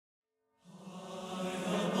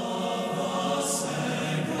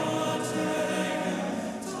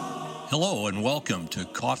Hello and welcome to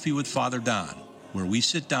Coffee with Father Don, where we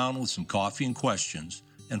sit down with some coffee and questions,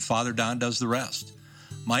 and Father Don does the rest.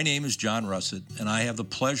 My name is John Russett, and I have the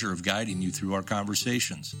pleasure of guiding you through our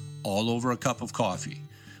conversations, all over a cup of coffee,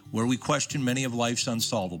 where we question many of life's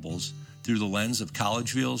unsolvables through the lens of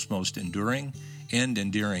Collegeville's most enduring and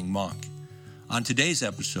endearing monk. On today's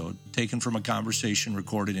episode, taken from a conversation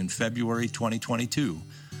recorded in February 2022,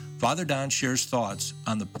 Father Don shares thoughts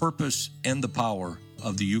on the purpose and the power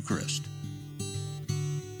of the Eucharist.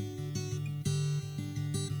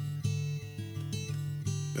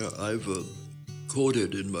 I've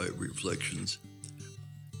quoted in my reflections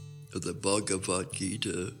the Bhagavad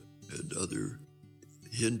Gita and other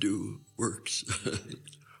Hindu works.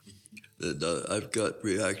 And I've got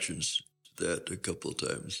reactions to that a couple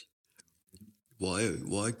times.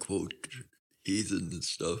 Why quote heathen and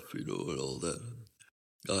stuff, and all that?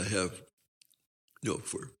 I have,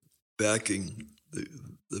 for backing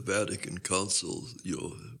the Vatican Council,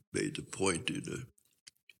 made a point in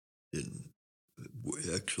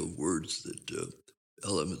actual words that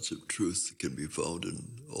elements of truth can be found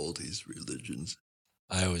in all these religions.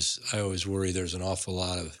 I always worry there's an awful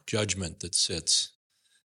lot of judgment that sits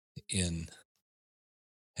in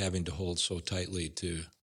having to hold so tightly to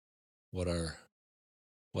what our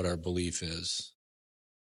belief is,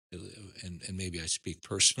 and maybe I speak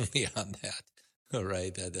personally on that. All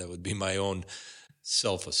right, that would be my own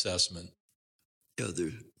self-assessment. Yeah,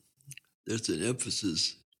 there's an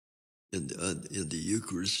emphasis in the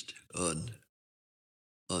Eucharist on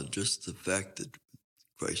just the fact that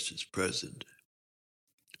Christ is present,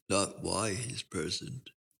 not why he's present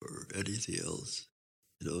or anything else,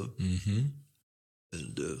 Mm-hmm.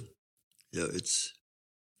 And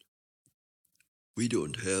we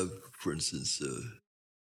don't have, for instance,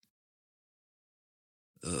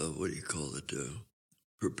 what do you call it,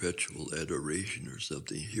 perpetual adoration or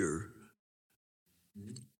something here.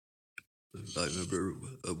 I remember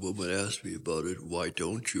a woman asked me about it. Why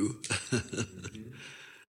don't you?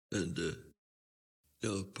 And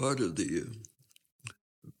part of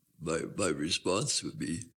my response would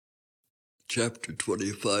be chapter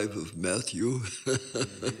 25 of Matthew.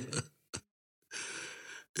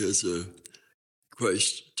 As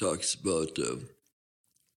Christ talks about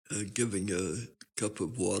giving a cup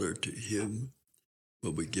of water to him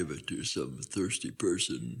when we give it to some thirsty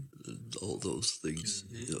person and all those things.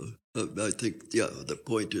 I think, the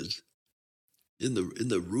point is, in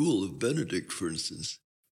the rule of Benedict, for instance,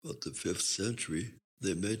 about the 5th century,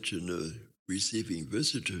 they mention receiving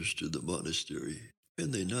visitors to the monastery,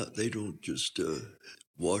 and they don't just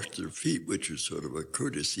wash their feet, which is sort of a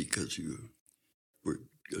courtesy because you were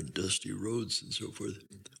on dusty roads and so forth.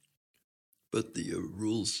 But the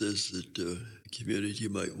rule says that the community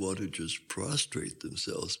might want to just prostrate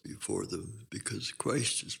themselves before them because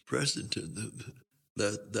Christ is present in them.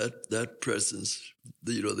 That presence,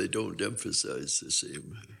 they don't emphasize the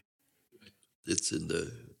same. It's in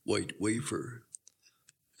the white wafer.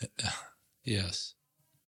 Yes.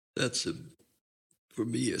 For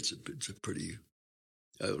me, it's a pretty,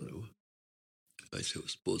 I don't know, I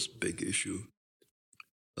suppose big issue.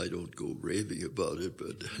 I don't go raving about it,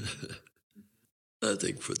 but I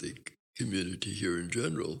think for the community here in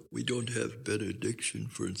general, we don't have benediction,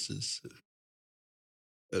 for instance,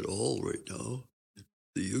 at all right now.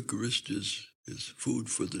 The Eucharist is food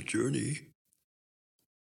for the journey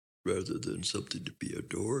rather than something to be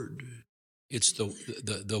adored. It's the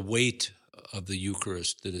weight of the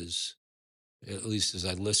Eucharist that is, at least as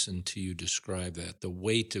I listen to you describe that, the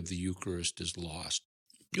weight of the Eucharist is lost.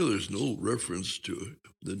 There's no reference to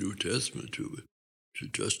the New Testament to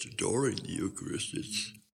just adoring the Eucharist.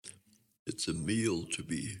 It's a meal to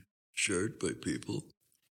be shared by people,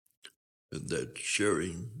 and that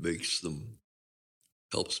sharing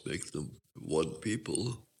helps make them one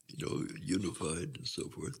people, unified and so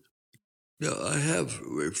forth. Yeah, I have a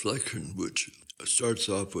reflection which starts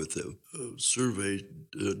off with a survey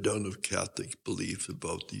done of Catholic belief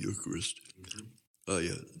about the Eucharist. I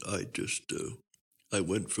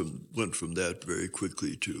went from that very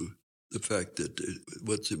quickly to the fact that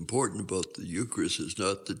what's important about the Eucharist is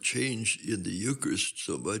not the change in the Eucharist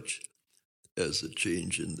so much as the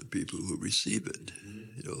change in the people who receive it.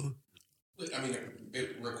 I mean,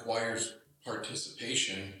 it requires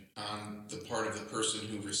participation on the part of the person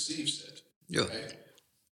who receives it. Yeah. Right?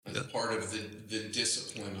 That's part of the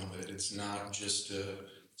discipline of it. It's not just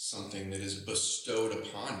something that is bestowed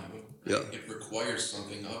upon you. Right? Yeah. It requires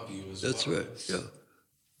something of you as That's well. right, yeah.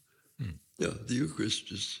 Yeah, the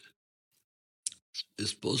Eucharist is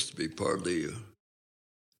supposed to be partly a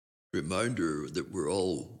reminder that we're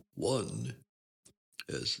all one,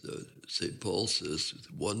 as St. Paul says, with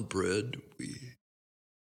one bread, we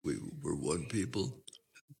were one people.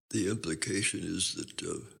 The implication is that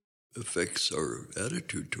affects our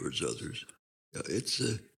attitude towards others. It's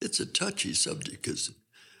a touchy subject because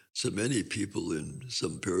so many people in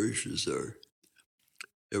some parishes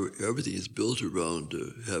everything is built around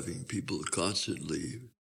having people constantly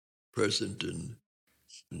present and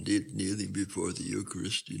kneeling before the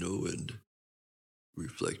Eucharist, and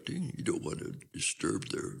reflecting. You don't want to disturb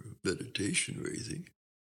their meditation or anything.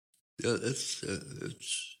 Yeah, that's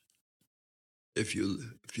if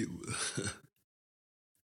you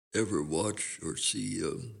ever watch or see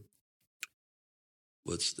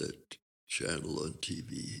what's that channel on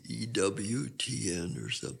TV, EWTN or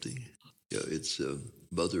something. Yeah, it's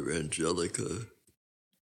Mother Angelica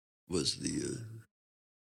was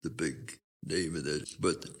the big name of that.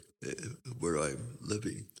 But where I'm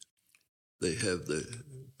living, they have the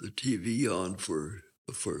TV on for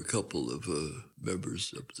a couple of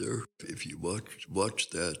members up there. If you watch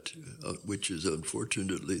that, which is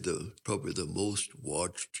unfortunately probably the most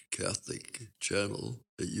watched Catholic channel,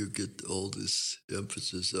 you get all this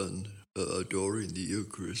emphasis on adoring the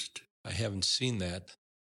Eucharist. I haven't seen that,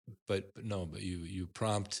 but you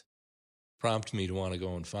prompt me to want to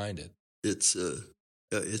go and find it. It's really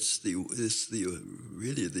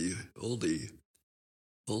the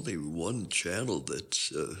only one channel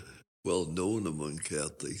that's well known among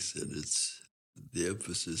Catholics, and the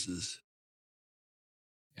emphasis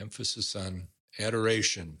on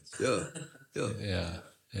adoration. Yeah.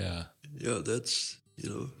 That's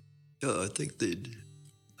I think they'd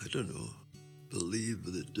believe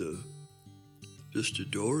that just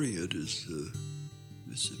adoring it is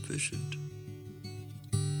sufficient.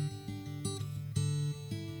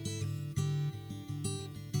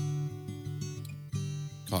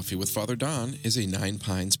 Coffee with Father Don is a Nine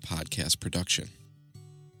Pines podcast production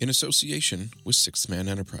in association with Sixth Man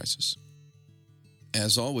Enterprises.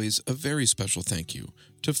 As always, a very special thank you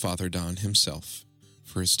to Father Don himself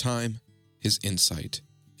for his time, his insight,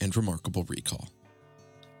 and remarkable recall.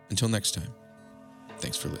 Until next time,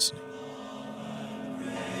 thanks for listening.